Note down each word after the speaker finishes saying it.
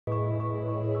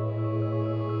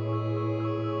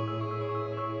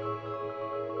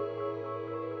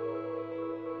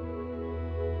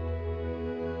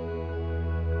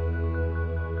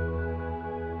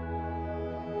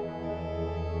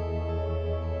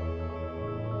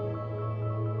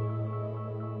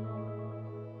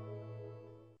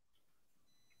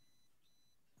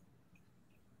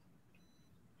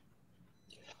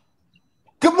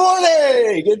Good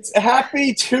morning! It's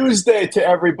happy Tuesday to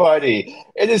everybody.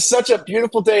 It is such a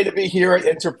beautiful day to be here at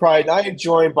InterPride. I am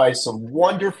joined by some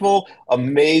wonderful,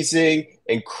 amazing,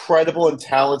 incredible, and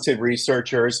talented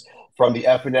researchers from the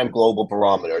F&M Global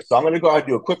Barometer. So I'm going to go ahead and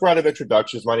do a quick round of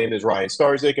introductions. My name is Ryan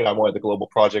Starzik, and I'm one of the global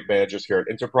project managers here at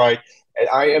InterPride. And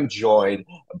I am joined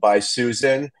by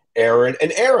Susan, Aaron,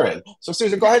 and Aaron. So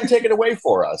Susan, go ahead and take it away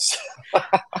for us.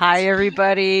 Hi,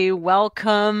 everybody.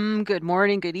 Welcome. Good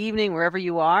morning, good evening, wherever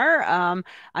you are.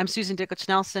 I'm Susan Dicklich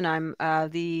Nelson. I'm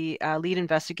the lead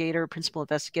investigator, principal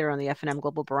investigator on the F&M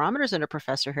Global Barometers and a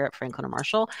professor here at Franklin and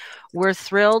Marshall. We're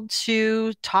thrilled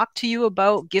to talk to you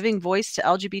about giving voice to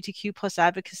LGBTQ plus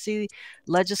advocacy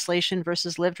legislation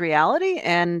versus lived reality.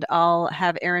 And I'll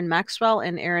have Aaron Maxwell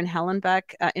and Aaron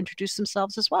Hallenbeck introduce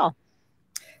themselves as well.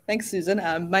 Thanks, Susan.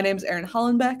 My name is Erin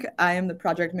Hollenbeck. I am the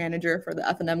project manager for the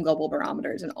F&M Global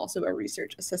Barometers and also a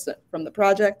research assistant from the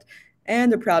project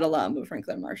and a proud alum of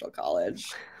Franklin Marshall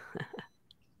College.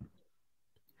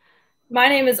 My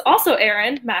name is also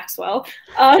Erin Maxwell.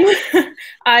 I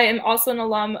am also an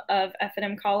alum of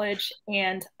F&M College,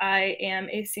 and I am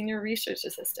a senior research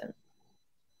assistant.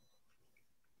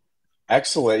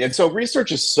 Excellent. And so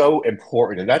research is so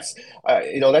important. And that's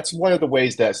one of the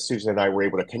ways that Susan and I were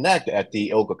able to connect at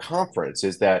the ILGA conference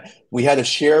is that we had a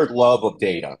shared love of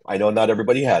data. I know not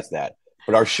everybody has that,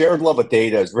 but our shared love of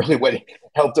data is really what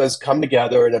helped us come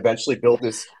together and eventually build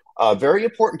this very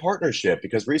important partnership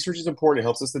because research is important. It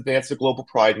helps us advance the global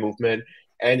pride movement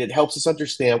and it helps us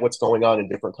understand what's going on in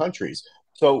different countries.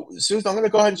 So Susan, I'm going to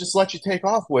go ahead and just let you take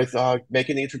off with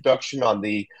making the introduction on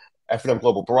the F&M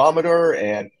Global Barometer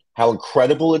and how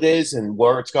incredible it is and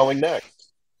where it's going next.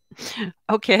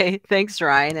 Okay, thanks,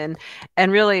 Ryan.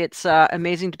 And really, it's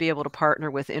amazing to be able to partner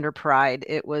with InterPride.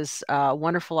 It was a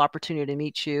wonderful opportunity to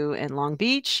meet you in Long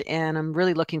Beach, and I'm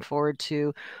really looking forward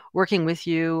to working with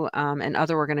you and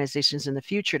other organizations in the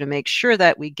future to make sure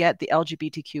that we get the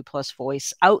LGBTQ plus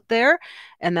voice out there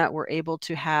and that we're able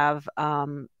to have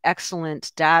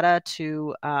excellent data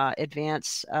to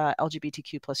advance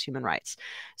LGBTQ plus human rights.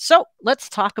 So let's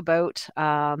talk about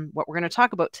what we're going to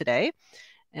talk about today.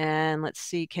 And let's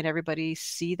see, can everybody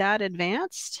see that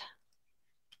advanced?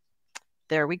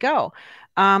 There we go.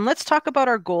 Let's talk about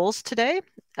our goals today.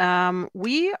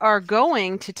 We are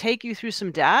going to take you through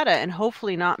some data and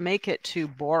hopefully not make it too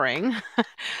boring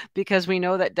because we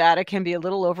know that data can be a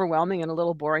little overwhelming and a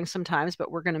little boring sometimes, but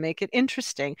we're going to make it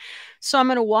interesting. So I'm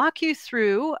going to walk you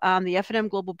through the F&M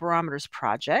Global Barometers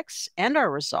projects and our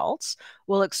results.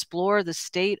 We'll explore the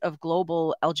state of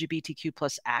global LGBTQ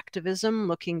plus activism,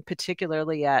 looking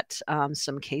particularly at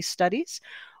some case studies.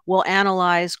 We'll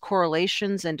analyze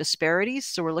correlations and disparities.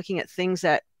 So we're looking at things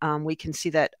that we can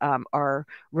see that are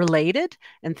related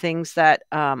and things that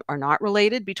are not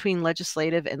related between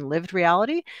legislative and lived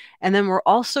reality. And then we're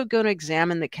also going to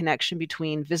examine the connection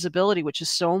between visibility, which is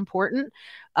so important,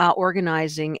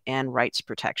 organizing, and rights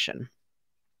protection.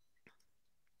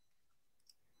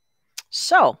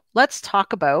 So let's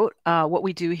talk about what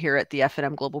we do here at the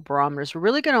F&M Global Barometers. We're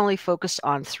really going to only focus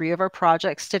on 3 of our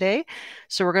projects today.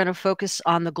 So we're going to focus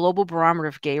on the Global Barometer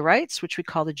of Gay Rights, which we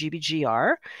call the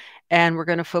GBGR. And we're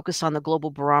going to focus on the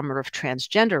Global Barometer of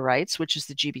Transgender Rights, which is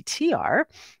the GBTR.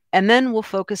 And then we'll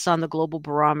focus on the Global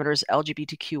Barometers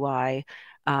LGBTQI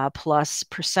plus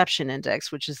Perception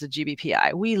Index, which is the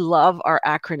GBPI. We love our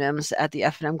acronyms at the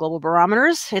F&M Global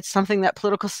Barometers. It's something that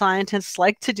political scientists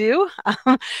like to do.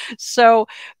 So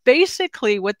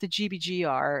basically what the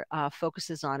GBGR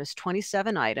focuses on is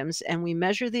 27 items, and we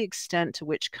measure the extent to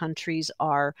which countries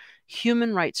are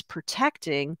human rights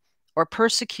protecting or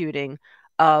persecuting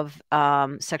of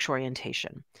sexual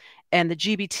orientation. And the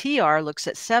GBTR looks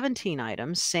at 17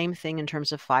 items, same thing in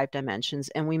terms of 5 dimensions,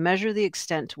 and we measure the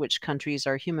extent to which countries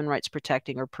are human rights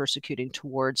protecting or persecuting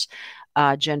towards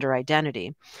gender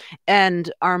identity. And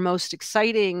our most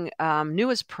exciting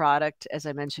newest product, as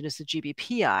I mentioned, is the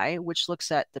GBPI, which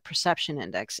looks at the Perception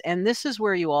Index. And this is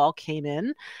where you all came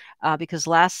in because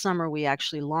last summer we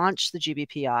actually launched the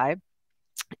GBPI.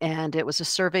 And it was a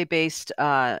survey-based,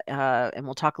 and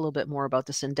we'll talk a little bit more about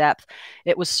this in depth.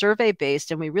 It was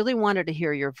survey-based, and we really wanted to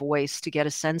hear your voice to get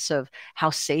a sense of how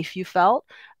safe you felt,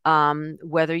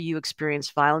 whether you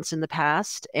experienced violence in the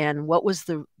past, and what was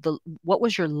what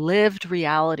was your lived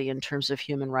reality in terms of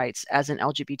human rights as an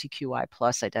LGBTQI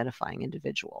plus identifying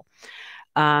individual.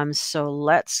 So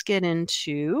let's get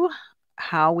into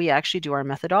how we actually do our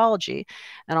methodology,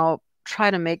 and I'll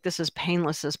try to make this as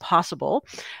painless as possible.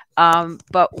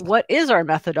 But what is our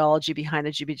methodology behind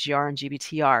the GBGR and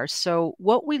GBTR? So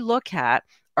what we look at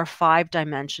are 5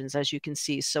 dimensions, as you can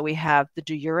see. So we have the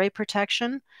de jure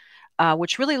protection,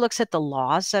 which really looks at the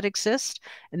laws that exist.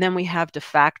 And then we have de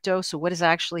facto. So what is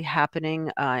actually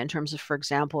happening in terms of, for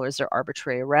example, is there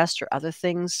arbitrary arrest or other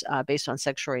things based on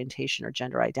sexual orientation or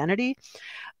gender identity?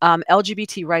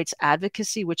 LGBT rights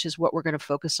advocacy, which is what we're going to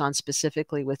focus on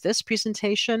specifically with this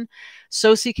presentation.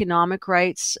 Socioeconomic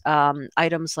rights,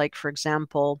 items like, for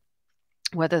example,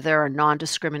 whether there are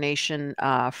non-discrimination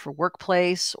for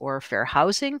workplace or fair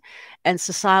housing, and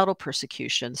societal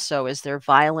persecution. So is there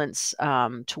violence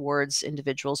towards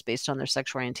individuals based on their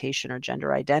sexual orientation or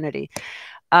gender identity?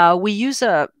 We use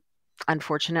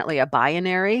unfortunately, a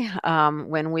binary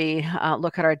when we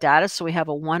look at our data. So we have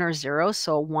a 1 or 0,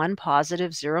 so 1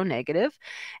 positive, 0 negative.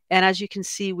 And as you can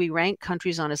see, we rank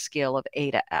countries on a scale of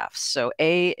A to F. So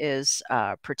A is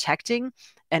protecting,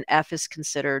 and F is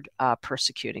considered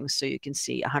persecuting. So you can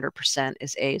see 100%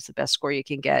 is A is the best score you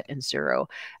can get, and 0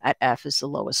 at F is the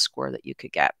lowest score that you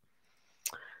could get.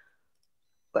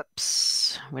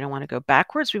 Whoops, we don't want to go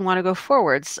backwards. We want to go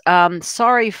forwards.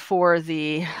 Sorry for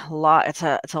the lot.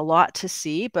 It's a lot to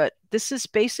see, but this is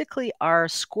basically our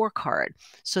scorecard.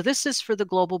 So this is for the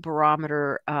Global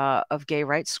Barometer of Gay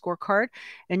Rights scorecard.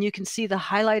 And you can see the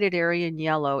highlighted area in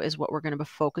yellow is what we're going to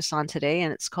focus on today.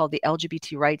 And it's called the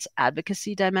LGBT rights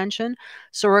advocacy dimension.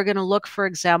 So we're going to look, for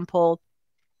example,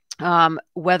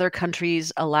 whether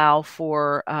countries allow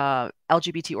for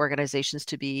LGBT organizations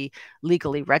to be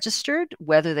legally registered,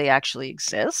 whether they actually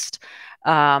exist,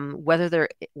 whether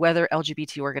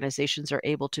LGBT organizations are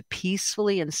able to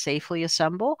peacefully and safely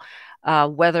assemble,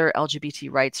 whether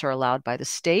LGBT rights are allowed by the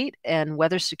state, and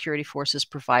whether security forces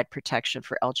provide protection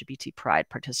for LGBT pride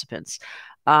participants.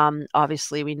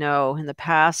 Obviously, we know in the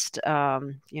past,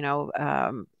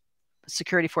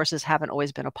 security forces haven't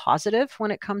always been a positive when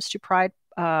it comes to pride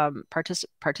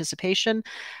participation.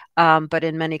 But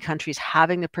in many countries,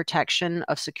 having the protection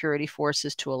of security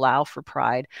forces to allow for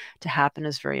pride to happen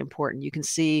is very important. You can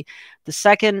see the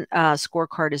second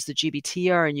scorecard is the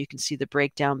GBTR, and you can see the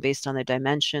breakdown based on the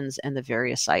dimensions and the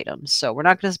various items. So we're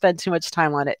not going to spend too much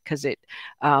time on it because it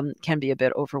can be a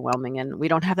bit overwhelming and we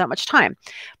don't have that much time.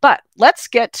 But let's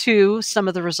get to some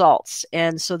of the results.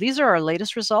 And so these are our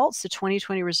latest results, the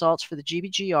 2020 results for the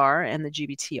GBGR and the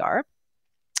GBTR.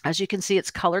 As you can see,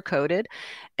 it's color-coded,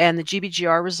 and the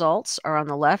GBGR results are on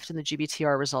the left and the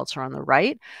GBTR results are on the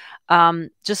right.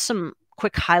 Just some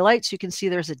quick highlights. You can see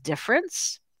there's a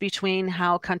difference between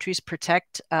how countries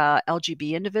protect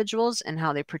LGBT individuals and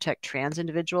how they protect trans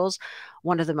individuals.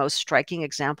 One of the most striking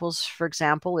examples, for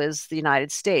example, is the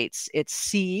United States. It's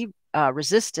C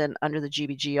resistant under the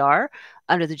GBGR.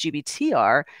 Under the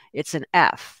GBTR, it's an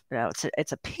F. Now,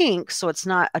 it's a pink, so it's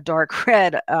not a dark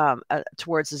red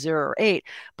towards a 0 or 8,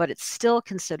 but it's still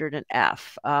considered an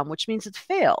F, which means it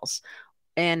fails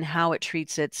in how it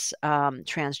treats its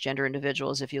transgender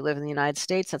individuals. If you live in the United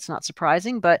States, that's not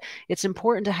surprising, but it's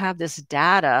important to have this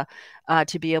data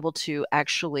to be able to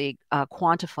actually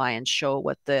quantify and show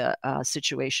what the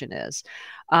situation is.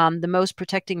 The most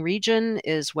protecting region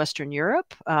is Western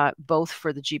Europe, both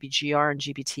for the GBGR and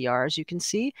GBTR, as you can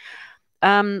see.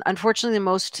 Unfortunately, the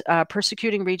most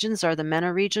persecuting regions are the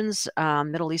MENA regions,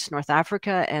 Middle East, North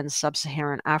Africa, and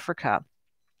Sub-Saharan Africa.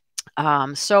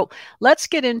 So let's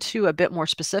get into a bit more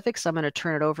specifics. I'm going to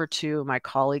turn it over to my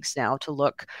colleagues now to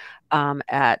look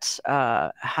at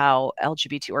how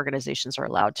LGBT organizations are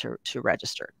allowed to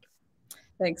register.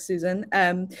 Thanks, Susan.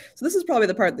 So this is probably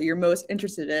the part that you're most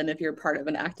interested in if you're part of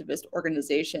an activist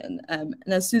organization. And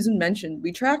as Susan mentioned,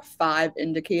 we track 5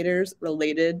 indicators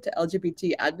related to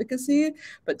LGBT advocacy,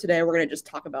 but today we're going to just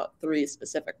talk about 3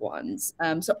 specific ones.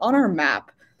 So on our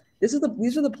map, these are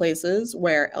the places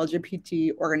where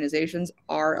LGBT organizations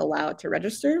are allowed to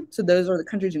register. So those are the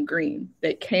countries in green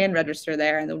that can register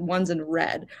there, and the ones in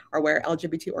red are where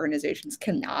LGBT organizations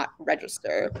cannot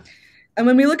register. And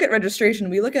when we look at registration,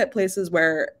 we look at places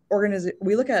where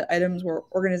we look at items where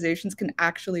organizations can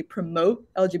actually promote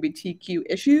LGBTQ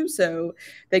issues. So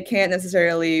they can't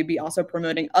necessarily be also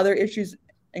promoting other issues,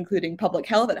 including public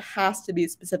health. It has to be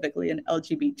specifically an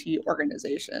LGBT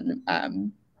organization.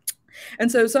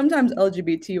 And so sometimes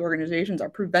LGBT organizations are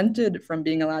prevented from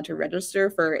being allowed to register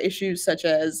for issues such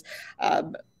as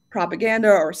propaganda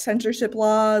or censorship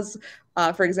laws.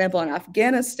 For example, in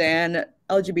Afghanistan,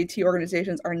 LGBT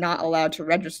organizations are not allowed to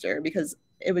register because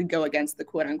it would go against the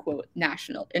quote unquote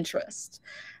national interest.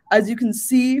 As you can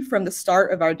see from the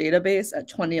start of our database at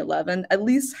 2011, at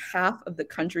least half of the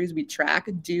countries we track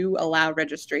do allow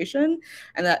registration,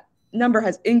 and that number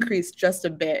has increased just a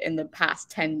bit in the past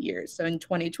 10 years. So in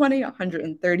 2020,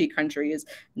 130 countries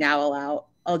now allow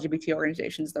LGBT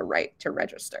organizations the right to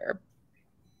register.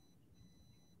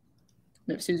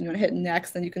 And if Susan, you want to hit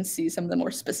next, then you can see some of the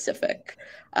more specific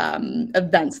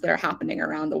events that are happening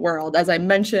around the world. As I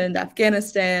mentioned,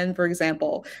 Afghanistan, for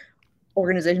example,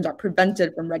 organizations are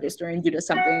prevented from registering due to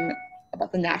something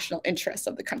about the national interests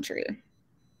of the country.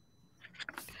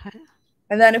 Okay.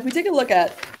 And then if we take a look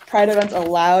at Pride events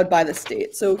allowed by the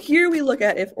state. So here we look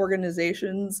at if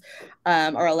organizations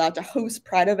are allowed to host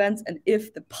Pride events and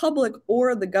if the public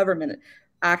or the government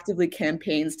actively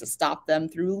campaigns to stop them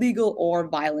through legal or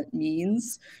violent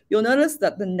means. You'll notice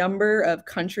that the number of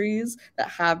countries that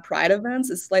have Pride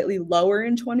events is slightly lower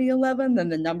in 2011 than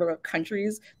the number of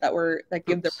countries that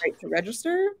give the right to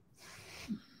register.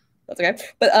 That's okay.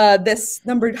 But this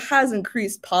number has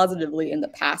increased positively in the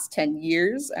past 10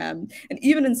 years. And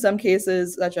even in some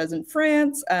cases, such as in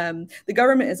France, the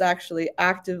government is actually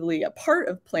actively a part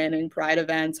of planning Pride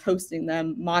events, hosting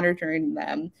them, monitoring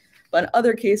them. But in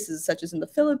other cases, such as in the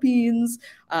Philippines,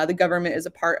 the government is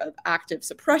a part of active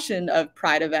suppression of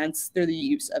Pride events through the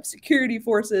use of security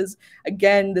forces.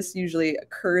 Again, this usually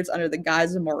occurs under the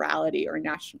guise of morality or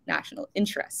national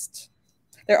interest.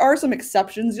 There are some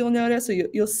exceptions you'll notice. So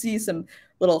you'll see some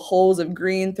little holes of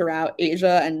green throughout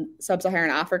Asia and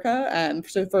sub-Saharan Africa.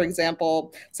 So for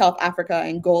example, South Africa,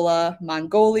 Angola,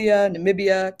 Mongolia,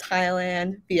 Namibia,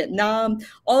 Thailand, Vietnam,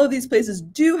 all of these places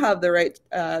do have the right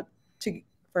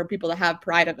for people to have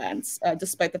Pride events,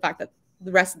 despite the fact that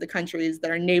the rest of the countries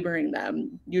that are neighboring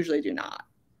them usually do not.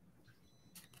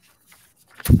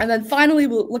 And then finally,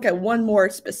 we'll look at one more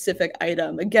specific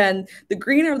item. Again, the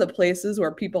green are the places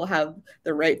where people have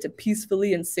the right to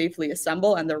peacefully and safely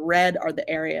assemble, and the red are the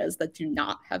areas that do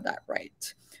not have that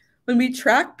right. When we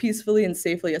track peacefully and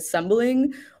safely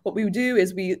assembling, what we do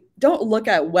is we don't look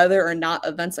at whether or not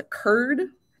events occurred,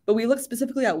 but we look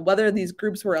specifically at whether these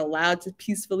groups were allowed to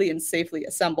peacefully and safely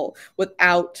assemble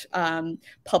without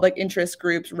public interest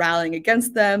groups rallying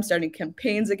against them, starting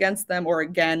campaigns against them, or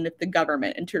again, if the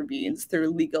government intervenes through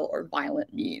legal or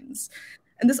violent means.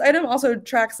 And this item also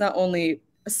tracks not only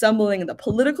assembling in the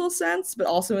political sense, but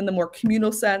also in the more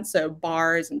communal sense, so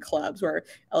bars and clubs where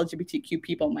LGBTQ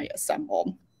people might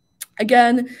assemble.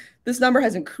 Again, this number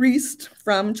has increased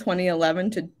from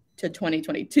 2011 to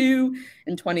 2022.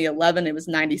 In 2011, it was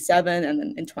 97, and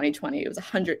then in 2020, it was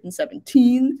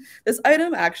 117. This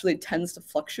item actually tends to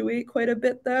fluctuate quite a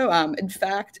bit, though. In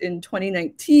fact, in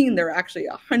 2019, there were actually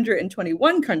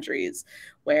 121 countries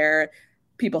where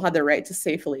people had the right to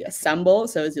safely assemble.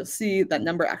 So as you'll see, that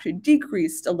number actually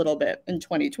decreased a little bit in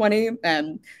 2020.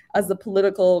 And as the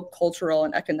political, cultural,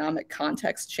 and economic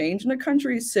context change in a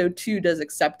country, so too does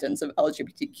acceptance of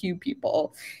LGBTQ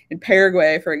people. In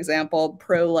Paraguay, for example,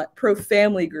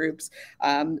 pro-family groups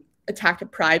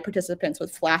attacked Pride participants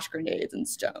with flash grenades and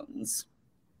stones.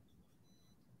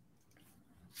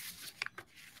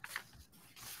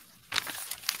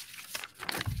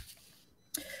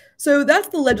 So that's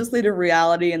the legislative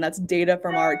reality, and that's data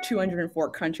from our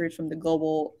 204 countries from the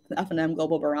F&M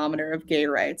Global Barometer of Gay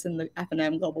Rights and the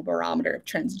F&M Global Barometer of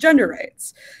Transgender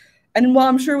Rights. And while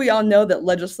I'm sure we all know that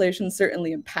legislation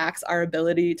certainly impacts our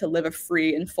ability to live a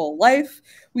free and full life,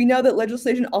 we know that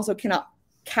legislation also cannot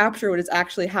capture what is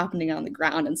actually happening on the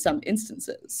ground in some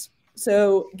instances.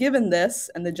 So given this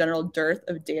and the general dearth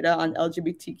of data on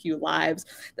LGBTQ lives,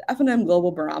 the F&M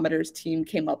Global Barometers team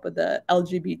came up with the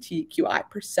LGBTQI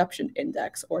Perception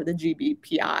Index, or the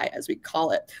GBPI as we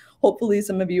call it. Hopefully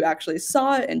some of you actually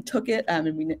saw it and took it,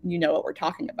 and you know what we're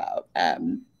talking about.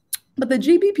 But the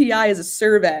GBPI is a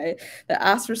survey that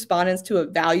asks respondents to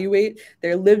evaluate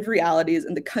their lived realities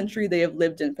in the country they have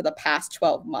lived in for the past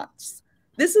 12 months.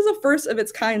 This is a first of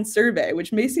its kind survey,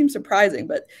 which may seem surprising,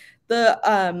 but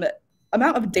the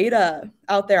amount of data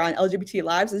out there on LGBT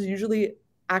lives is usually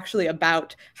actually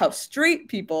about how straight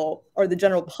people or the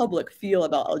general public feel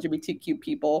about LGBTQ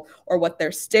people or what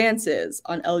their stance is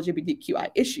on LGBTQI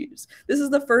issues. This is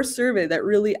the first survey that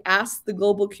really asks the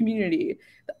global community,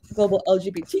 the global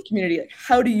LGBT community, like,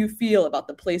 how do you feel about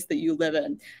the place that you live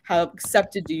in? How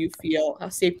accepted do you feel? How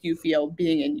safe do you feel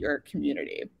being in your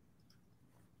community?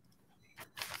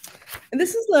 And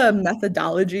this is the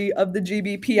methodology of the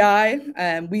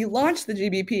GBPI. We launched the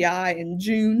GBPI in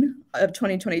June of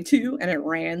 2022, and it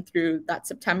ran through that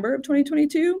September of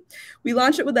 2022. We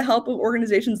launched it with the help of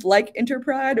organizations like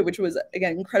InterPride, which was,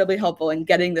 again, incredibly helpful in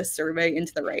getting this survey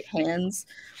into the right hands.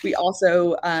 We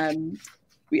also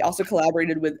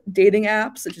collaborated with dating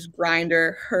apps such as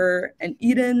Grindr, Her, and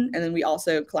Eden. And then we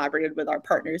also collaborated with our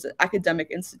partners at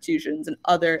academic institutions and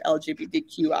other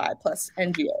LGBTQI plus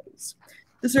NGOs.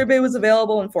 The survey was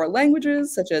available in 4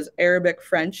 languages, such as Arabic,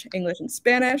 French, English, and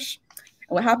Spanish.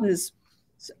 And what happened is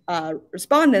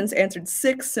respondents answered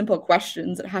 6 simple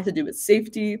questions that had to do with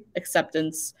safety,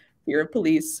 acceptance, fear of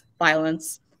police,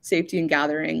 violence, safety and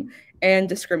gathering, and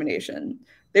discrimination.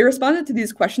 They responded to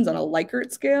these questions on a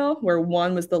Likert scale, where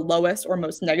 1 was the lowest or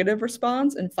most negative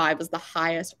response, and 5 was the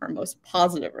highest or most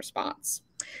positive response.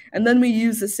 And then we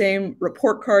use the same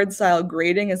report card style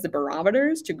grading as the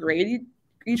barometers to grade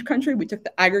each country. We took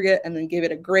the aggregate and then gave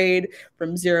it a grade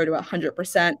from 0 to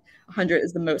 100%. 100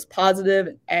 is the most positive,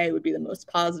 and A would be the most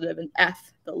positive, and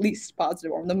F the least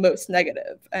positive or the most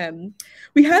negative.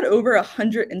 We had over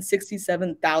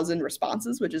 167,000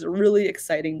 responses, which is a really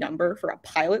exciting number for a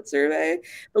pilot survey,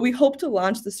 but we hope to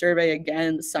launch the survey again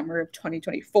in the summer of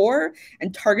 2024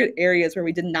 and target areas where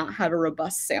we did not have a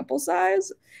robust sample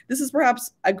size. This is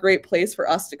perhaps a great place for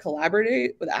us to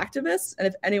collaborate with activists, and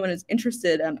if anyone is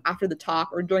interested after the talk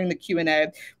or during the Q&A,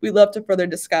 we'd love to further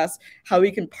discuss how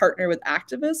we can partner with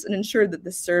activists and ensure that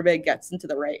this survey gets into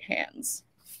the right hands.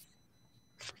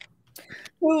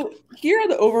 So here are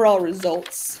the overall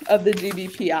results of the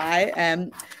GBPI.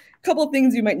 A couple of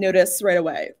things you might notice right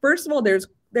away. First of all, there's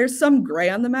some gray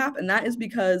on the map, and that is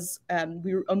because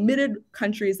we omitted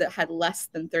countries that had less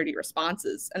than 30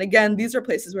 responses. And again, these are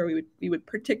places where we would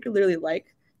particularly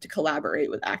like to collaborate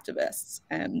with activists.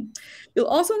 You'll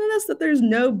also notice that there's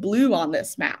no blue on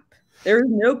this map. There is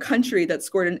no country that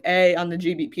scored an A on the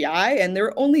GBPI, and there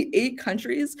were only 8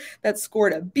 countries that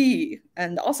scored a B.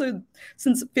 And also,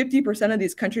 since 50% of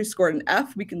these countries scored an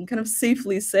F, we can kind of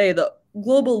safely say the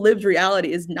global lived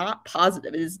reality is not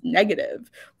positive, it is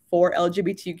negative for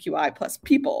LGBTQI plus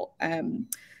people.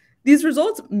 These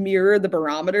results mirror the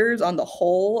barometers on the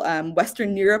whole.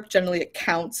 Western Europe generally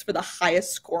accounts for the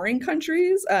highest scoring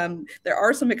countries. There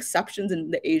are some exceptions in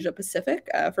the Asia Pacific.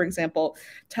 For example,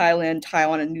 Thailand,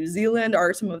 Taiwan, and New Zealand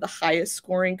are some of the highest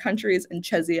scoring countries, and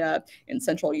Czechia in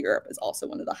Central Europe is also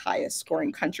one of the highest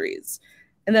scoring countries.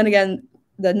 And then again,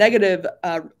 the negative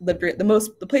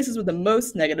the places with the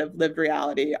most negative lived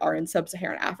reality are in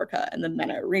sub-Saharan Africa and the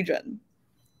MENA region.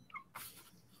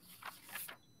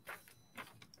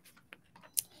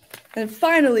 And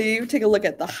finally, we take a look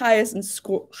at the highest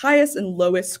and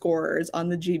lowest scorers on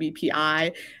the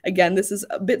GBPI. Again, this is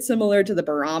a bit similar to the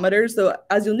barometers, though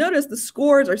as you'll notice, the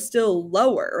scores are still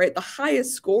lower, right? The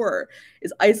highest score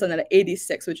is Iceland at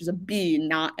 86, which is a B,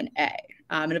 not an A.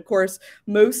 And of course,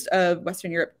 most of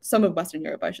Western Europe, some of Western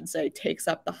Europe, I should say, takes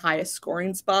up the highest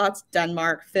scoring spots.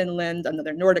 Denmark, Finland,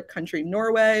 another Nordic country,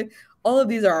 Norway. All of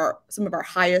these are some of our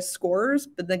highest scorers,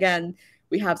 but again,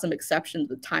 we have some exceptions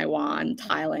with Taiwan,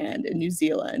 Thailand, and New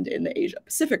Zealand in the Asia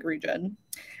Pacific region.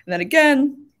 And then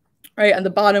again, right on the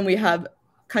bottom, we have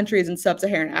countries in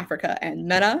sub-Saharan Africa and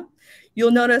MENA.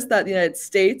 You'll notice that the United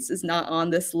States is not on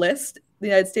this list. The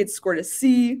United States scored a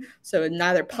C, so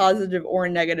neither positive or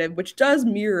negative, which does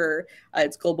mirror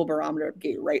its Global Barometer of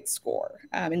Gay Rights score.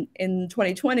 In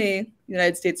 2020, the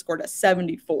United States scored a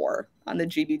 74 on the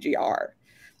GBGR.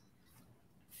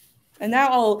 And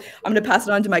now I'm going to pass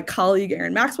it on to my colleague,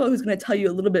 Erin Maxwell, who's going to tell you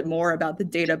a little bit more about the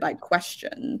data by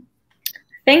question.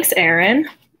 Thanks, Erin.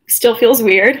 Still feels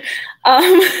weird.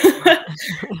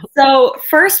 So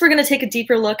first, we're going to take a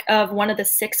deeper look of one of the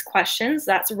 6 questions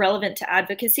that's relevant to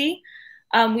advocacy.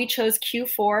 We chose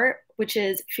Q4, which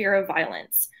is fear of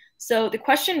violence. So the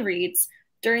question reads,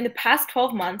 during the past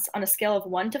 12 months on a scale of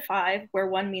 1 to 5, where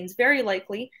 1 means very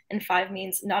likely and 5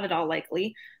 means not at all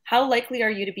likely, how likely are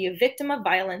you to be a victim of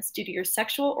violence due to your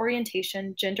sexual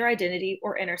orientation, gender identity,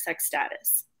 or intersex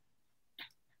status?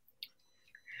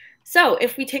 So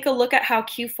if we take a look at how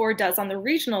Q4 does on the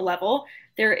regional level,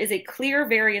 there is a clear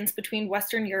variance between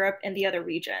Western Europe and the other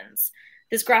regions.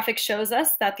 This graphic shows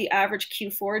us that the average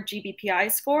Q4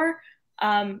 GBPI score,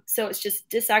 so it's just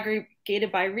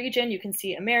disaggregated by region. You can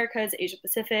see Americas, Asia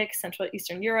Pacific, Central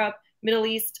Eastern Europe, Middle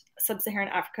East, Sub-Saharan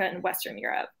Africa, and Western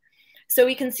Europe. So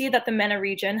we can see that the MENA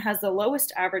region has the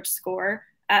lowest average score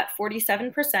at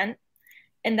 47%,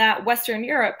 and that Western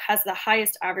Europe has the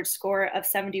highest average score of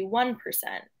 71%,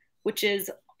 which is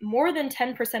more than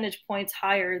 10 percentage points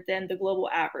higher than the global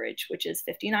average, which is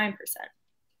 59%.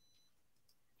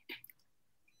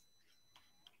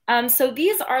 So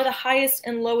these are the highest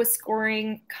and lowest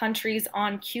scoring countries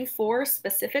on Q4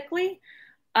 specifically,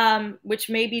 which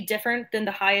may be different than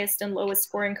the highest and lowest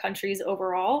scoring countries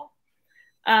overall.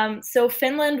 So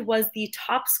Finland was the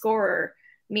top scorer,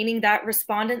 meaning that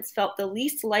respondents felt the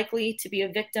least likely to be a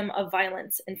victim of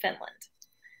violence in Finland.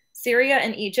 Syria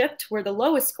and Egypt were the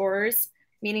lowest scorers,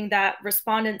 meaning that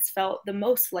respondents felt the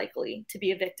most likely to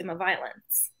be a victim of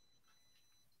violence.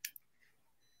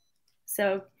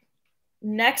 So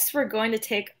next, we're going to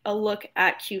take a look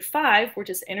at Q5. We're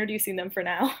just introducing them for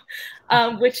now,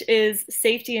 which is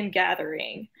safety and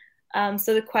gathering.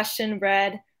 So the question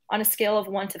read, On a scale of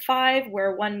 1 to 5,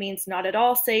 where 1 means not at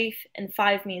all safe and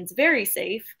 5 means very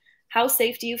safe, how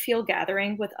safe do you feel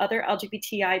gathering with other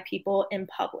LGBTI people in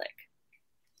public?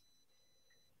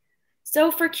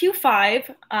 So for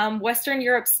Q5, Western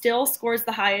Europe still scores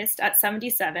the highest at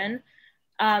 77,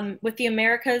 with the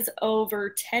Americas over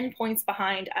 10 points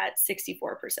behind at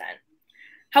 64%.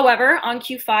 However, on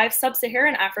Q5,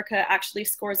 Sub-Saharan Africa actually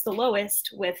scores the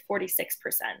lowest with 46%.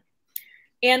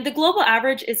 And the global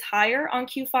average is higher on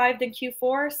Q5 than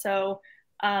Q4, so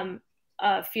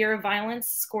fear of violence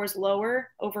scores lower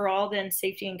overall than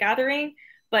safety and gathering,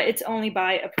 but it's only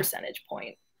by a percentage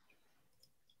point.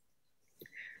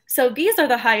 So these are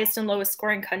the highest and lowest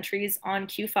scoring countries on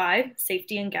Q5,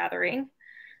 safety and gathering.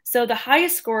 So the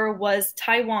highest score was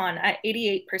Taiwan at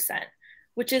 88%,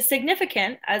 which is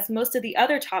significant as most of the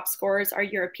other top scorers are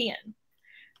European.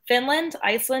 Finland,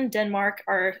 Iceland, Denmark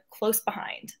are close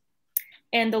behind.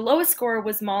 And the lowest score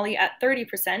was Mali at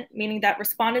 30%, meaning that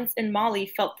respondents in Mali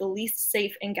felt the least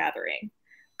safe in gathering.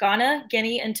 Ghana,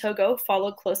 Guinea, and Togo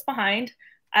followed close behind,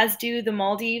 as do the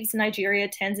Maldives, Nigeria,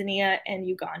 Tanzania, and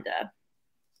Uganda.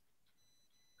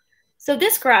 So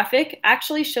this graphic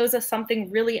actually shows us something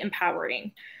really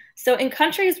empowering. So in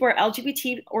countries where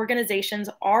LGBT organizations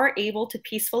are able to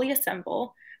peacefully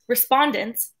assemble,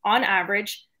 respondents, on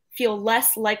average, feel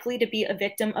less likely to be a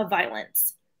victim of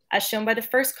violence, as shown by the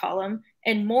first column,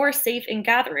 and more safe in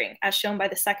gathering, as shown by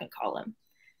the second column.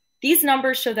 These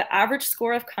numbers show the average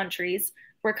score of countries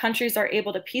where countries are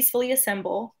able to peacefully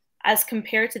assemble, as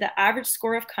compared to the average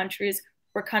score of countries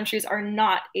where countries are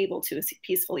not able to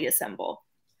peacefully assemble.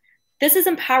 This is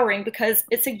empowering because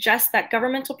it suggests that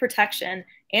governmental protection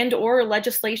and/or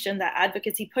legislation that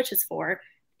advocacy pushes for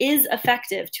is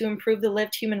effective to improve the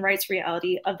lived human rights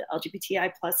reality of the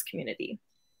LGBTI+ community.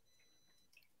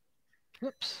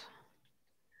 Whoops.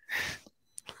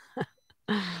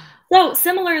 So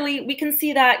similarly, we can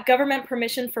see that government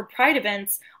permission for Pride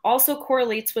events also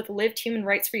correlates with lived human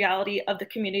rights reality of the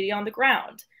community on the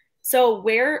ground. So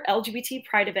where LGBT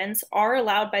Pride events are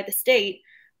allowed by the state,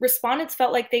 respondents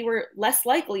felt like they were less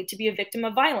likely to be a victim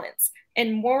of violence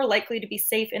and more likely to be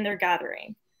safe in their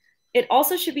gathering. It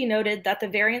also should be noted that the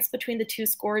variance between the two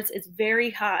scores is very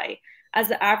high, as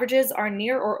the averages are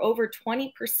near or over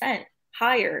 20%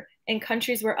 higher in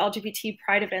countries where LGBT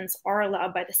Pride events are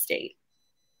allowed by the state.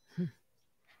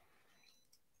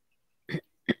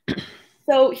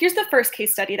 So here's the first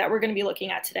case study that we're going to be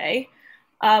looking at today.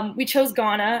 We chose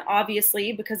Ghana,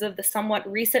 obviously, because of the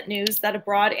somewhat recent news that a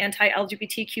broad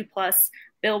anti-LGBTQ+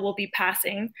 bill will be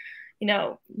passing. You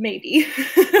know, maybe,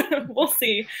 we'll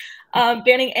see,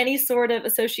 banning any sort of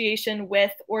association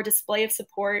with or display of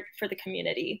support for the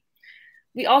community.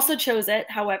 We also chose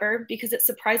it, however, because it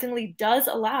surprisingly does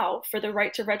allow for the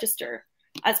right to register,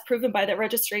 as proven by the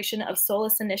registration of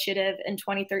Solus Initiative in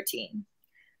 2013.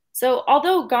 So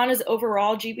although Ghana's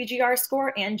overall GBGR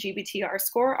score and GBTR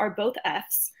score are both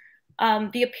Fs,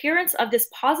 the appearance of this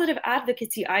positive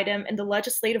advocacy item in the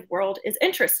legislative world is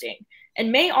interesting and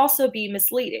may also be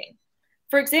misleading.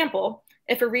 For example,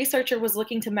 if a researcher was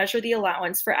looking to measure the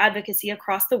allowance for advocacy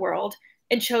across the world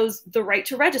and chose the right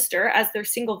to register as their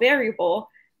single variable,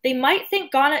 they might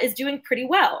think Ghana is doing pretty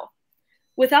well.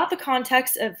 Without the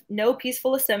context of no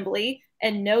peaceful assembly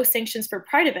and no sanctions for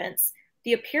Pride events,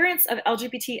 the appearance of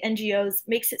LGBT NGOs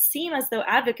makes it seem as though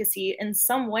advocacy in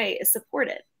some way is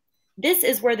supported. This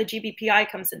is where the GBPI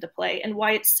comes into play and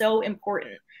why it's so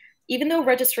important. Even though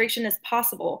registration is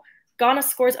possible, Ghana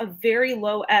scores a very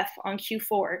low F on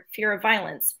Q4, fear of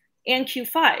violence, and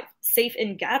Q5, safe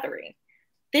in gathering.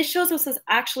 This shows us what's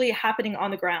actually happening on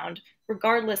the ground,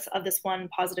 regardless of this one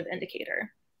positive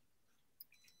indicator.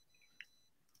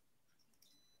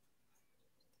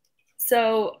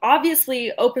 So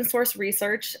obviously, open source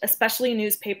research, especially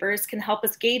newspapers, can help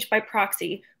us gauge by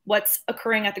proxy what's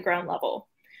occurring at the ground level.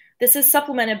 This is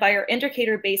supplemented by our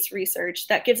indicator-based research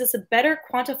that gives us a better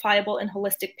quantifiable and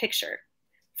holistic picture.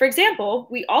 For example,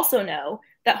 we also know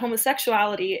that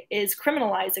homosexuality is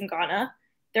criminalized in Ghana.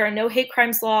 There are no hate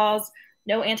crimes laws,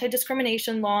 no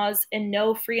anti-discrimination laws, and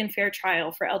no free and fair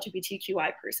trial for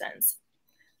LGBTQI persons.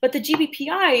 But the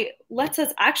GBPI lets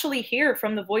us actually hear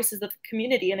from the voices of the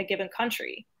community in a given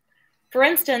country. For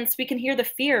instance, we can hear the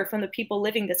fear from the people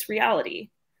living this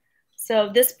reality. So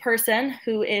this person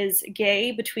who is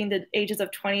gay between the ages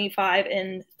of 25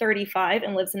 and 35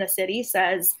 and lives in a city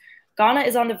says, Ghana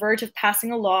is on the verge of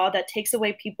passing a law that takes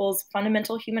away people's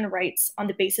fundamental human rights on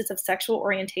the basis of sexual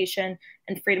orientation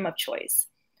and freedom of choice.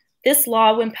 This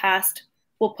law, when passed,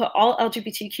 will put all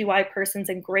LGBTQI persons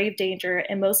in grave danger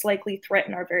and most likely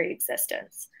threaten our very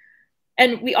existence.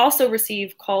 And we also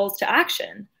receive calls to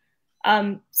action.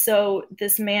 So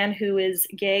this man who is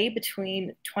gay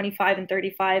between 25 and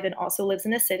 35 and also lives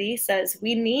in a city says,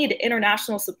 we need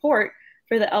international support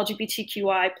for the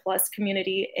LGBTQI plus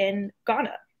community in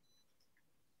Ghana.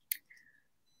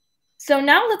 So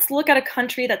now let's look at a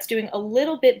country that's doing a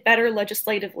little bit better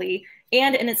legislatively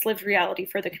and in its lived reality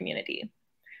for the community.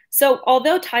 So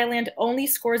although Thailand only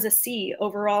scores a C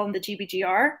overall in the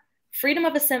GBGR, freedom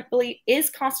of assembly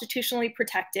is constitutionally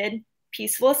protected,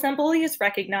 peaceful assembly is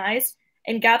recognized,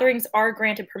 and gatherings are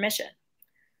granted permission.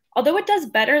 Although it does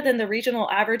better than the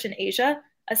regional average in Asia,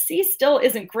 a C still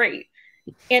isn't great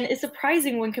and is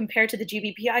surprising when compared to the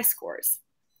GBPI scores.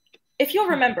 If you'll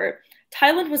remember,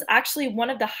 Thailand was actually one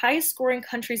of the highest scoring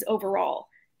countries overall,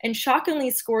 and shockingly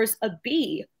scores a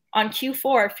B on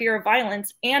Q4, fear of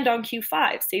violence, and on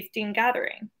Q5, safety and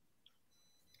gathering.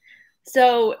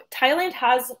 So Thailand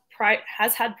has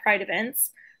had pride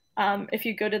events. If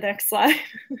you go to the next slide,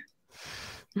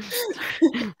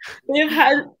 they've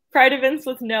had pride events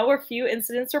with no or few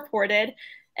incidents reported,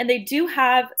 and they do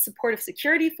have supportive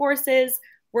security forces,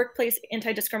 workplace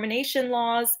anti-discrimination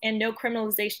laws, and no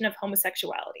criminalization of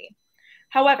homosexuality.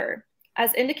 However,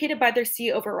 as indicated by their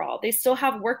C overall, they still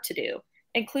have work to do,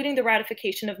 including the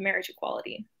ratification of marriage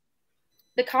equality.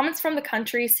 The comments from the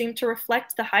country seem to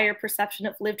reflect the higher perception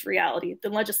of lived reality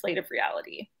than legislative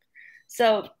reality.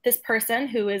 So this person,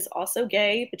 who is also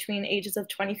gay between ages of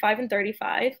 25 and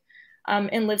 35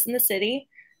 and lives in the city,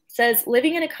 says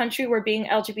living in a country where being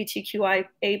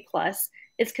LGBTQIA+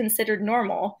 is considered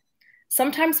normal,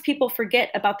 sometimes people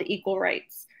forget about the equal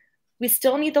rights. We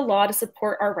still need the law to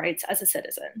support our rights as a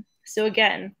citizen. So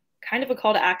again, kind of a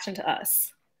call to action to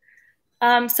us.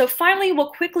 So finally,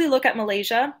 we'll quickly look at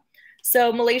Malaysia.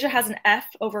 So Malaysia has an F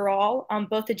overall on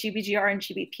both the GBGR and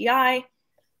GBPI,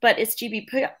 but its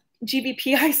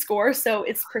GBPI score, so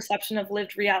its perception of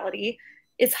lived reality,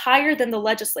 is higher than the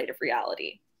legislative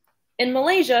reality. In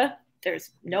Malaysia,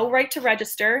 there's no right to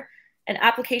register, and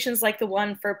applications like the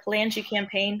one for Pelangi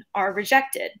campaign are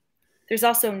rejected. There's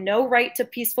also no right to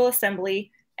peaceful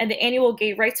assembly, and the annual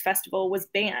Gay Rights Festival was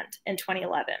banned in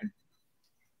 2011.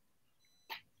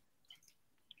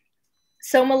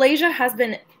 So Malaysia has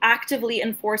been actively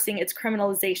enforcing its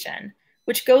criminalization,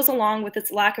 which goes along with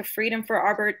its lack of freedom for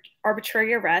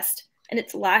arbitrary arrest and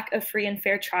its lack of free and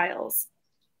fair trials.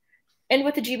 And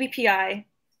with the GBPI,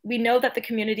 we know that the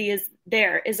community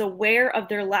is aware of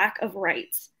their lack of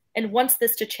rights and wants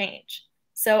this to change.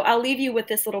 So I'll leave you with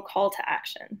this little call to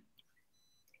action.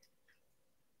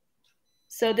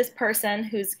 So this person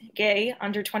who's gay,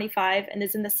 under 25, and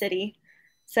is in the city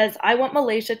says, I want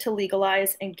Malaysia to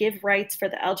legalize and give rights for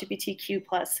the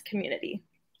LGBTQ+ community.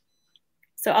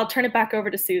 So I'll turn it back over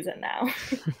to Susan now.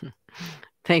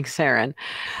 Thanks, Erin.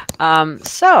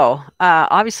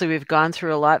 Obviously we've gone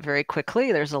through a lot very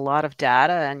quickly. There's a lot of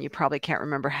data and you probably can't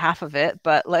remember half of it,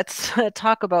 but let's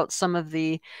talk about some of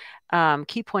the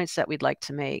key points that we'd like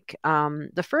to make.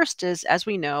 The first is, as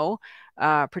we know,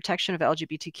 protection of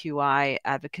LGBTQI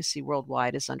advocacy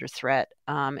worldwide is under threat.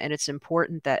 And it's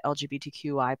important that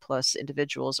LGBTQI plus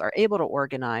individuals are able to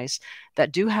organize,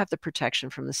 that do have the protection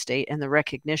from the state and the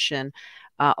recognition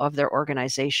of their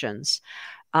organizations.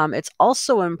 It's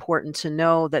also important to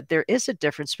know that there is a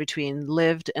difference between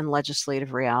lived and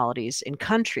legislative realities in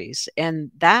countries,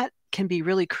 and that can be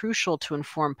really crucial to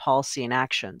inform policy and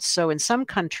action. So in some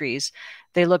countries,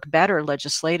 they look better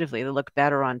legislatively, they look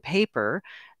better on paper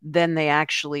than they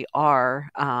actually are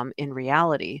in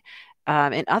reality.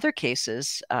 In other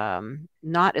cases,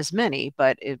 not as many,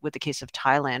 but with the case of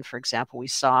Thailand, for example, we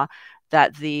saw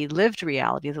that the lived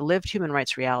reality, the lived human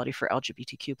rights reality for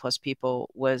LGBTQ plus people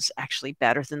was actually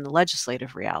better than the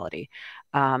legislative reality.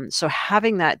 So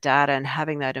having that data and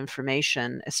having that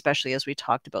information, especially as we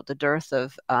talked about the dearth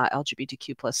of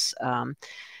LGBTQ plus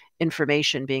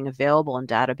information being available and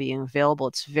data being available,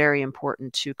 it's very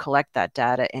important to collect that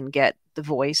data and get the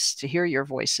voice, to hear your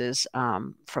voices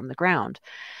from the ground.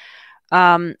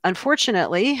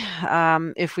 Unfortunately,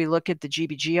 if we look at the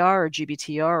GBGR or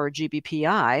GBTR or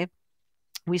GBPI,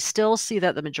 we still see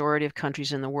that the majority of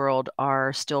countries in the world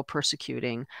are still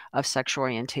persecuting of sexual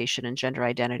orientation and gender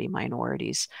identity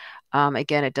minorities.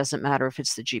 Again, it doesn't matter if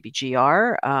it's the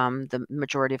GBGR, the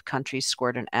majority of countries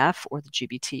scored an F, or the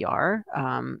GBTR,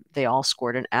 they all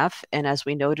scored an F. And as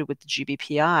we noted with the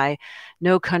GBPI,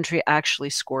 no country actually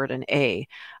scored an A.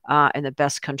 And the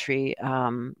best country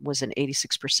was an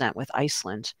 86% with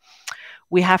Iceland.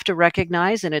 We have to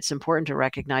recognize, and it's important to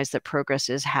recognize, that progress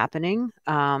is happening.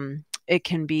 It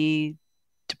can be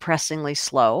depressingly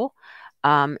slow,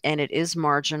 and it is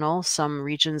marginal. Some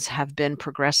regions have been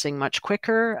progressing much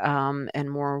quicker and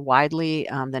more widely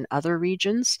than other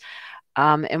regions.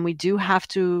 And we do have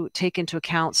to take into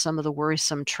account some of the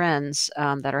worrisome trends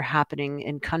that are happening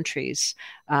in countries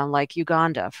like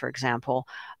Uganda, for example,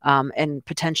 and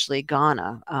potentially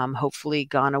Ghana. Hopefully,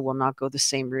 Ghana will not go the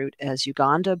same route as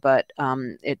Uganda, but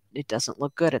it doesn't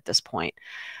look good at this point.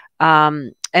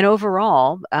 And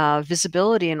overall,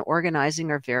 visibility and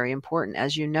organizing are very important.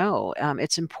 As you know,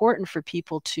 it's important for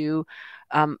people to,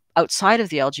 outside of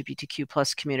the LGBTQ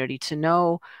plus community, to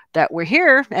know that we're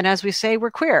here. And as we say,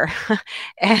 we're queer.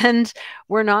 And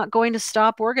we're not going to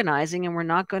stop organizing, and we're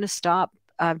not going to stop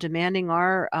demanding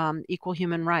our equal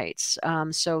human rights.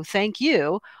 So thank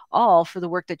you all for the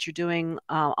work that you're doing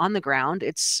on the ground.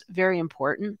 It's very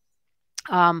important.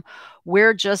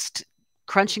 We're just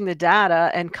crunching the data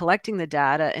and collecting the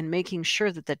data and making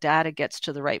sure that the data gets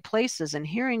to the right places, and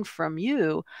hearing from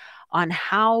you on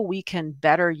how we can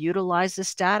better utilize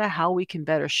this data, how we can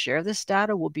better share this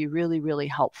data will be really, really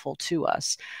helpful to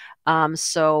us.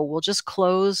 So we'll just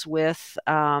close with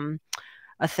a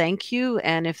thank you.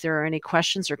 And if there are any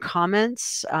questions or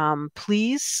comments,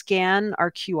 please scan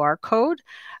our QR code.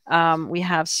 We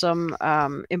have some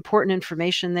important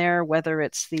information there, whether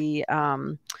it's the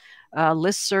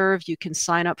listserv. You can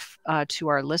sign up to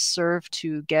our listserv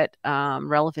to get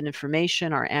relevant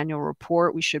information, our annual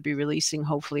report we should be releasing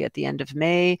hopefully at the end of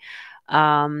May.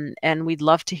 And we'd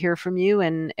love to hear from you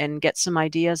and get some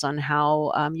ideas on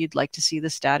how you'd like to see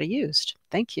this data used.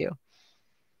 Thank you.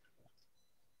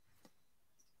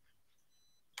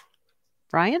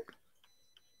 Brian?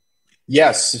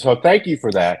 Yes, so thank you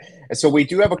for that. And so we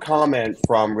do have a comment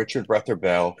from Richard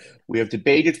Bretherbell. We have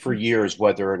debated for years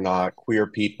whether or not queer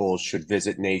people should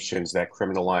visit nations that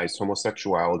criminalize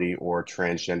homosexuality or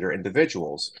transgender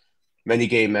individuals. Many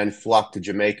gay men flock to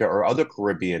Jamaica or other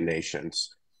Caribbean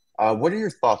nations. What are your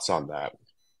thoughts on that?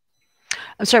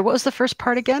 I'm sorry, what was the first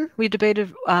part again? We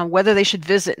debated whether they should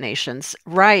visit nations.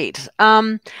 Right.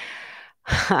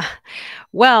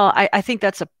 Well, I think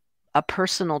that's a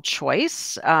personal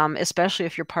choice, especially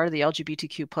if you're part of the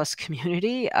LGBTQ plus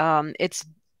community.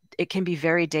 It can be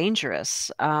very dangerous.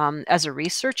 As a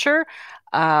researcher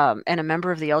and a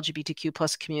member of the LGBTQ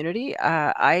plus community,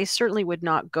 I certainly would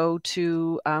not go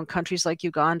to countries like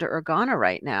Uganda or Ghana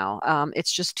right now.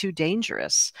 It's just too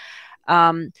dangerous.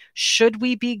 Should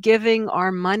we be giving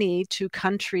our money to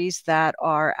countries that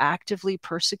are actively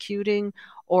persecuting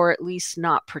or at least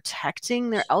not protecting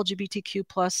their LGBTQ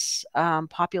plus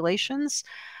populations?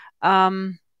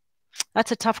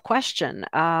 That's a tough question.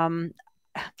 Some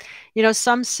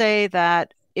say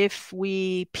that if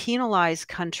we penalize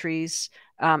countries,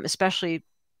 especially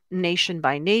nation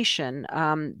by nation,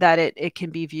 that it can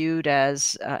be viewed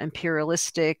as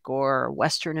imperialistic or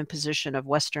Western imposition of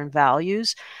Western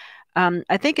values.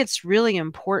 I think it's really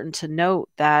important to note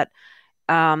that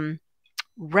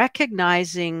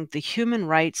recognizing the human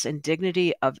rights and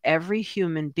dignity of every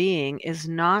human being is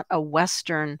not a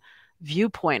Western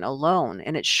viewpoint alone,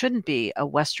 and it shouldn't be a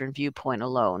Western viewpoint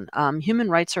alone. Human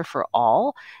rights are for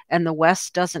all, and the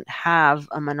West doesn't have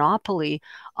a monopoly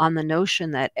on the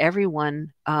notion that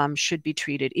everyone should be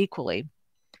treated equally.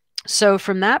 So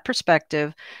from that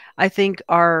perspective, I think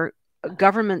our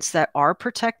governments that are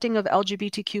protecting of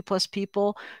LGBTQ plus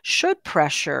people should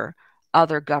pressure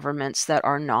other governments that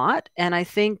are not. And I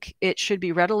think it should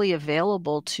be readily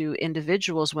available to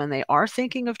individuals when they are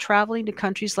thinking of traveling to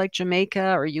countries like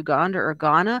Jamaica or Uganda or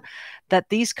Ghana, that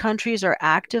these countries are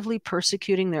actively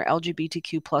persecuting their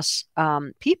LGBTQ plus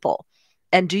people.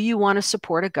 And do you want to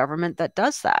support a government that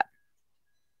does that?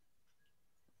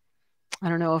 I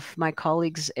don't know if my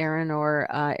colleagues, Aaron or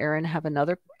Aaron, have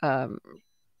another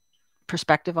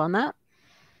perspective on that.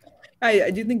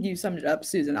 I do think you summed it up,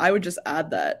 Susan. I would just add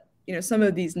that, some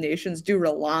of these nations do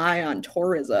rely on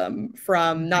tourism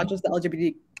from not just the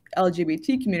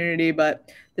LGBT community,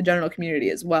 but the general community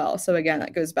as well. So again,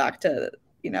 that goes back to,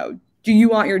 do you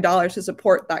want your dollars to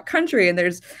support that country? And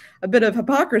there's a bit of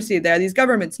hypocrisy there. These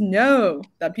governments know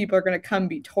that people are going to come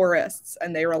be tourists,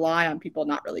 and they rely on people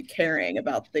not really caring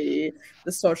about the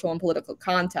social and political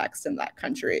context in that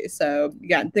country. So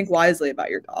again, think wisely about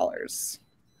your dollars.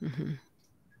 Mm-hmm.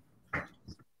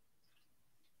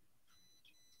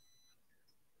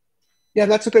 Yeah,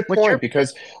 that's a good point,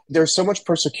 because there's so much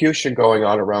persecution going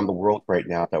on around the world right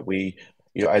now that we,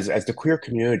 as the queer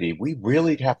community, we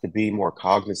really have to be more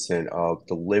cognizant of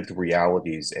the lived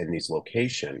realities in these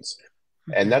locations.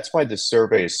 And that's why this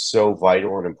survey is so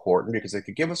vital and important, because it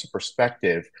could give us a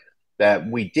perspective that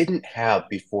we didn't have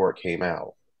before it came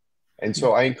out. And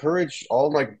so I encourage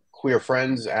all my queer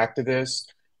friends, activists,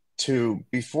 to,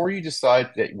 before you decide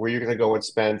that where you're going to go and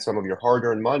spend some of your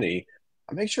hard-earned money,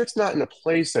 make sure it's not in a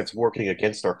place that's working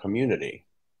against our community.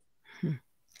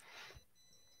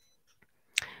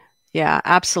 Yeah,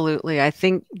 absolutely. I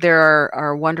think there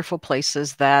are wonderful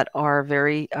places that are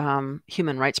very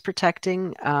human rights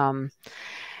protecting.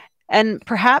 And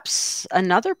perhaps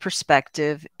another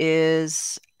perspective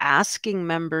is asking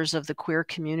members of the queer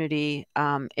community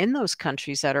in those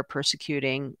countries that are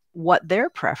persecuting what their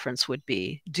preference would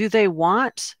be. Do they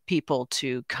want people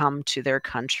to come to their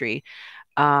country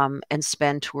and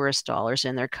spend tourist dollars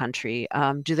in their country?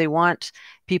 Do they want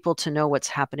people to know what's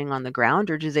happening on the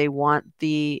ground, or do they want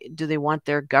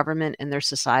their government and their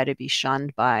society to be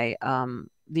shunned by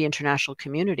the international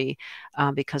community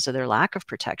because of their lack of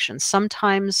protection?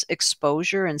 Sometimes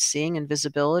exposure and seeing and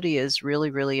visibility is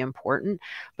really, really important,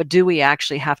 but do we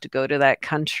actually have to go to that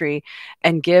country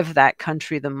and give that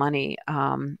country the money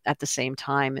at the same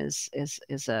time is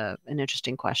an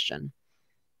interesting question.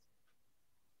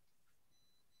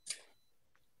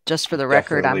 Just for It the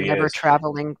record, I'm definitely never is.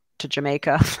 traveling to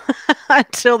Jamaica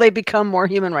until they become more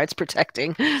human rights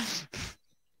protecting.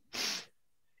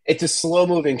 It's a slow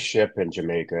moving ship in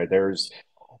Jamaica. There's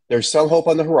some hope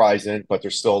on the horizon, but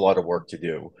there's still a lot of work to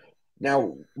do.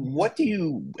 Now, what do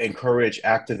you encourage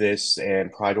activists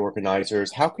and pride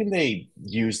organizers? How can they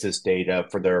use this data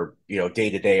for their,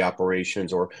 day-to-day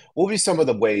operations, or what would be some of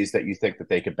the ways that you think that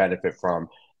they could benefit from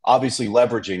obviously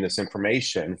leveraging this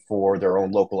information for their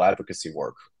own local advocacy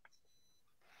work?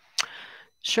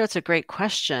 Sure, it's a great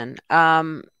question.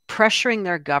 Pressuring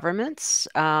their governments,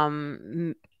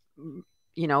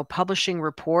 publishing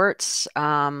reports,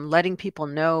 letting people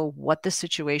know what the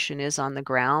situation is on the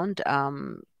ground,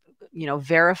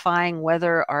 verifying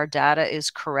whether our data is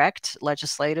correct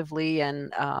legislatively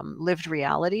and lived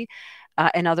reality.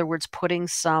 In other words, putting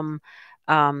some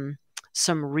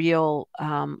real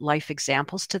life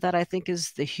examples to that, I think,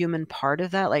 is the human part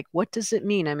of that. Like, what does it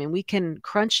mean? I mean, we can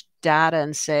crunch data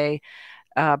and say,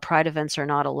 pride events are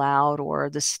not allowed, or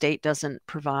the state doesn't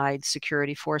provide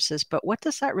security forces. But what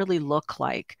does that really look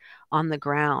like on the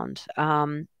ground?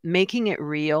 Making it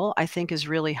real, I think, is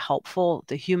really helpful.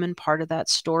 The human part of that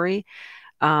story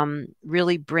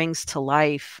really brings to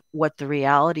life what the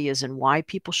reality is and why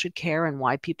people should care and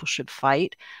why people should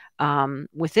fight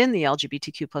within the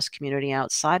LGBTQ plus community,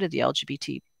 outside of the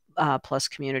LGBT plus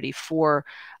community, for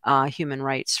human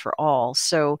rights for all.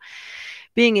 So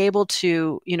being able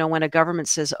to, when a government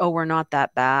says, oh, we're not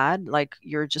that bad, like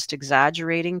you're just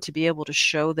exaggerating, to be able to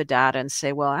show the data and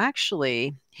say, well,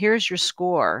 actually, here's your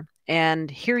score.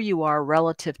 And here you are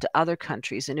relative to other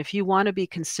countries. And if you want to be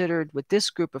considered with this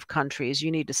group of countries,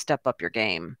 you need to step up your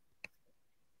game.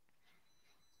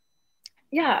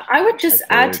 Yeah, I would just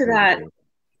add to that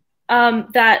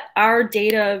that our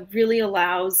data really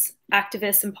allows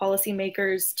activists and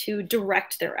policymakers to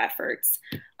direct their efforts.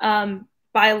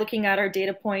 By looking at our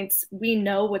data points, we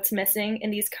know what's missing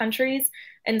in these countries.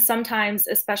 And sometimes,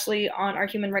 especially on our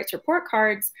human rights report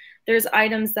cards, there's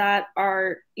items that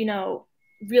are,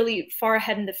 really far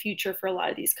ahead in the future for a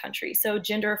lot of these countries. So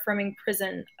gender affirming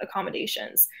prison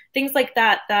accommodations, things like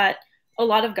that, that a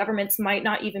lot of governments might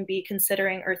not even be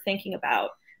considering or thinking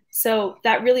about. So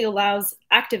that really allows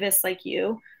activists like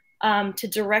you to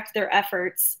direct their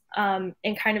efforts and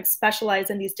kind of specialize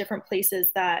in these different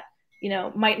places that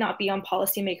might not be on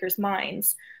policymakers'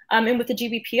 minds. And with the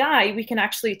GBPI, we can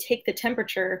actually take the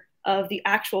temperature of the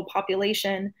actual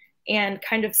population and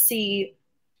kind of see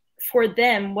for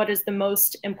them what is the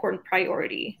most important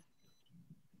priority.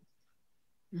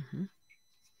 Mm-hmm.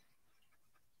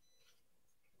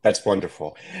 That's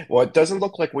wonderful. Well, it doesn't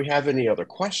look like we have any other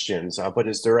questions, but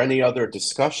is there any other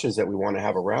discussions that we want to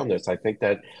have around this? I think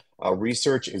that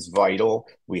research is vital.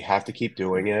 We have to keep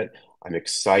doing it. I'm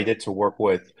excited to work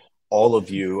with all of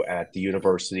you at the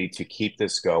university to keep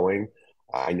this going.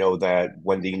 I know that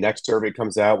when the next survey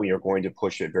comes out, we are going to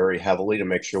push it very heavily to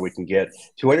make sure we can get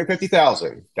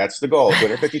 250,000. That's the goal,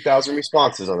 250,000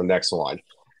 responses on the next one.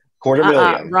 Quarter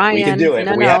million. Ryan, we can do it,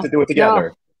 but we have to do it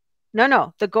together.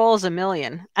 No. The goal is 1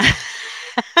 million.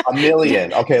 1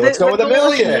 million. Okay, let's go with 1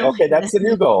 million. Okay, that's the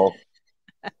new goal.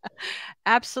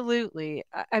 Absolutely.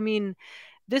 I mean,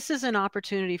 this is an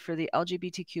opportunity for the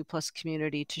LGBTQ plus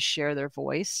community to share their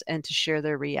voice and to share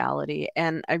their reality.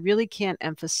 And I really can't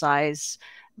emphasize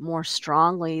more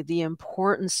strongly the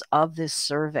importance of this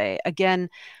survey. Again,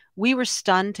 we were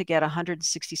stunned to get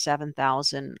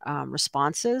 167,000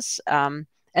 responses.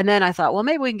 And then I thought, well,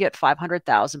 maybe we can get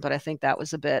 500,000, but I think that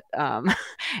was a bit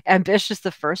ambitious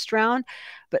the first round.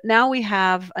 But now we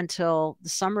have until the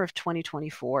summer of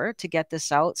 2024 to get this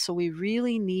out. So we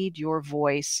really need your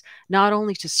voice, not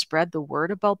only to spread the word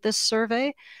about this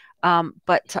survey,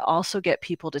 but to also get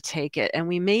people to take it. And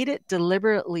we made it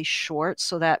deliberately short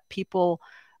so that people,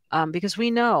 because we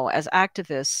know as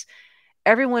activists,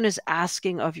 everyone is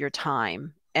asking of your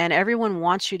time. and everyone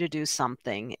wants you to do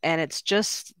something, and it's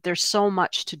just, there's so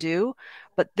much to do,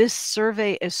 but this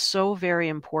survey is so very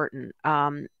important.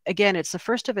 Again, it's the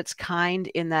first of its kind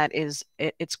in that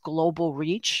it's global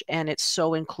reach, and it's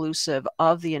so inclusive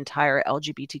of the entire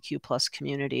LGBTQ plus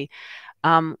community.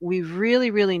 We really,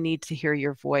 really need to hear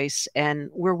your voice, and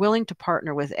we're willing to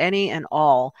partner with any and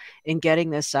all in getting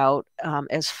this out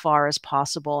as far as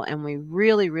possible. And we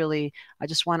really, really, I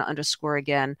just want to underscore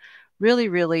again, really,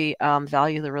 really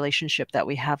value the relationship that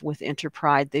we have with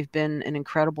InterPride. They've been an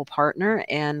incredible partner,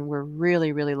 and we're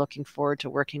really, really looking forward to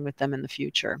working with them in the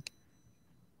future.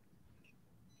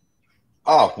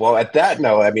 Oh, well, at that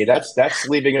note, I mean, that's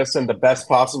leaving us in the best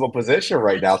possible position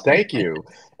right now. Thank you.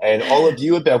 And all of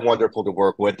you have been wonderful to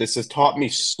work with. This has taught me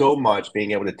so much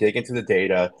being able to dig into the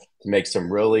data to make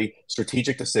some really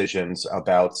strategic decisions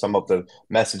about some of the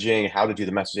messaging, how to do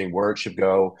the messaging, where it should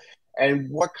go, and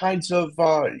what kinds of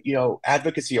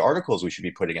advocacy articles we should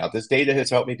be putting out. This data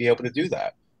has helped me be able to do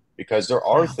that because there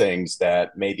are things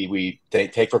that maybe we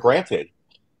take for granted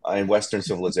in Western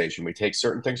civilization. We take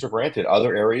certain things for granted.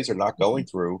 Other areas are not going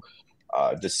through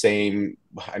the same.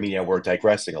 I mean, we're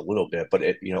digressing a little bit, but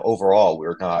overall,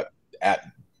 we're not at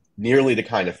nearly the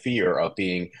kind of fear of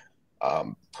being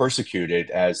persecuted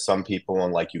as some people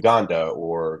in like Uganda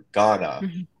or Ghana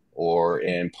or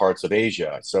in parts of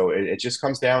Asia. So it just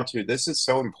comes down to, this is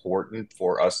so important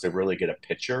for us to really get a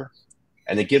picture,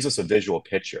 and it gives us a visual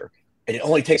picture, and it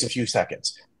only takes a few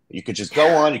seconds. You could just go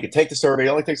on, you could take the survey, it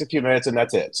only takes a few minutes, and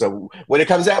that's it. So when it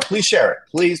comes out, please share it.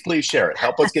 Please share it.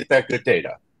 Help us get that good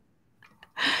data.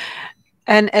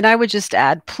 And I would just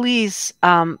add, please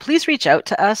reach out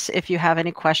to us if you have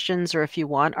any questions or if you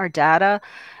want our data.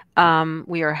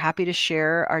 We are happy to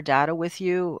share our data with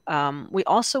you. We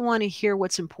also want to hear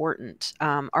what's important.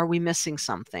 Are we missing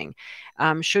something?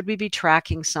 Should we be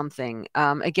tracking something?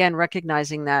 Again,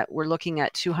 recognizing that we're looking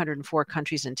at 204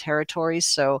 countries and territories.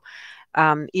 So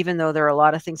even though there are a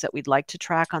lot of things that we'd like to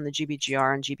track on the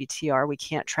GBGR and GBTR, we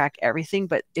can't track everything.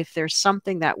 But if there's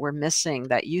something that we're missing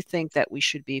that you think that we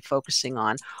should be focusing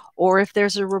on, or if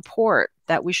there's a report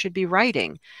that we should be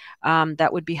writing,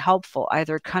 that would be helpful,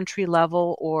 either country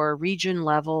level or region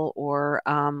level or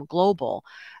global.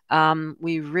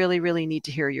 We really, really need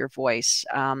to hear your voice.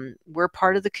 We're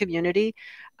part of the community,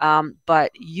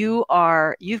 but you've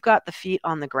got the feet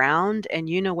on the ground, and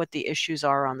you know what the issues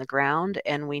are on the ground,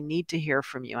 and we need to hear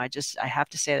from you. I have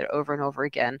to say that over and over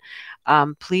again.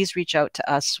 Please reach out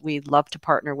to us. We'd love to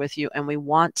partner with you, and we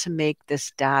want to make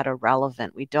this data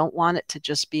relevant. We don't want it to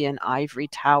just be an ivory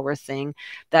tower thing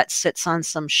that sits on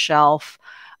some shelf,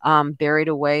 buried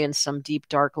away in some deep,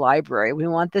 dark library. We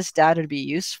want this data to be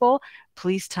useful.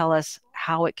 Please tell us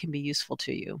how it can be useful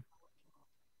to you.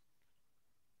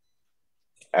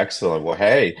 Excellent. Well,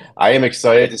 hey, I am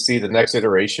excited to see the next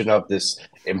iteration of this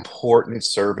important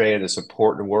survey and this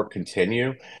important work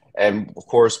continue. And of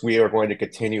course, we are going to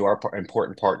continue our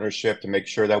important partnership to make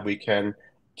sure that we can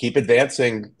keep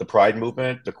advancing the Pride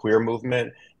movement, the queer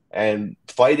movement, and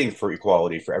fighting for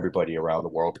equality for everybody around the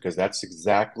world, because that's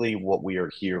exactly what we are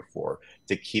here for,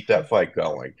 to keep that fight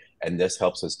going. And this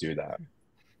helps us do that.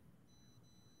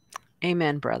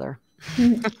 Amen, brother.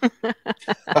 I'm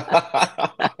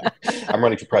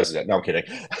running for president. No, I'm kidding.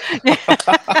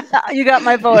 You got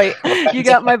my vote. You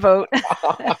got my vote.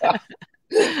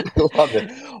 Love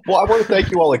it. Well, I want to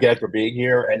thank you all again for being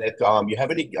here. And if you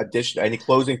have any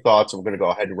closing thoughts, we're going to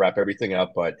go ahead and wrap everything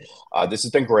up. But this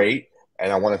has been great.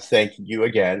 And I want to thank you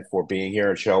again for being here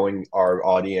and showing our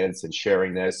audience and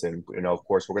sharing this. And, of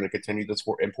course, we're going to continue this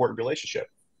important relationship.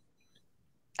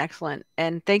 Excellent.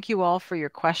 And thank you all for your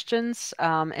questions.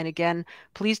 And again,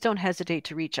 please don't hesitate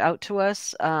to reach out to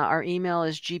us. Our email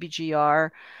is gbgr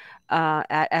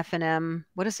at FNM.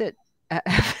 What is it?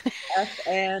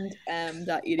 F&M.edu.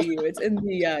 It's in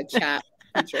the chat.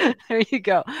 There you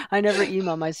go. I never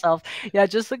email myself. Yeah,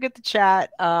 just look at the chat.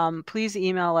 Please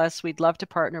email us. We'd love to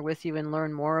partner with you and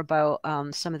learn more about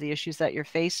some of the issues that you're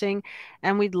facing.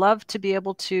 And we'd love to be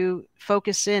able to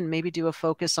focus in, maybe do a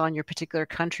focus on your particular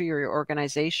country or your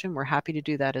organization. We're happy to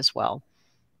do that as well.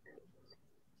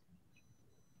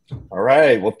 All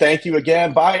right. Well, thank you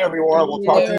again. Bye, everyone. We'll talk to you.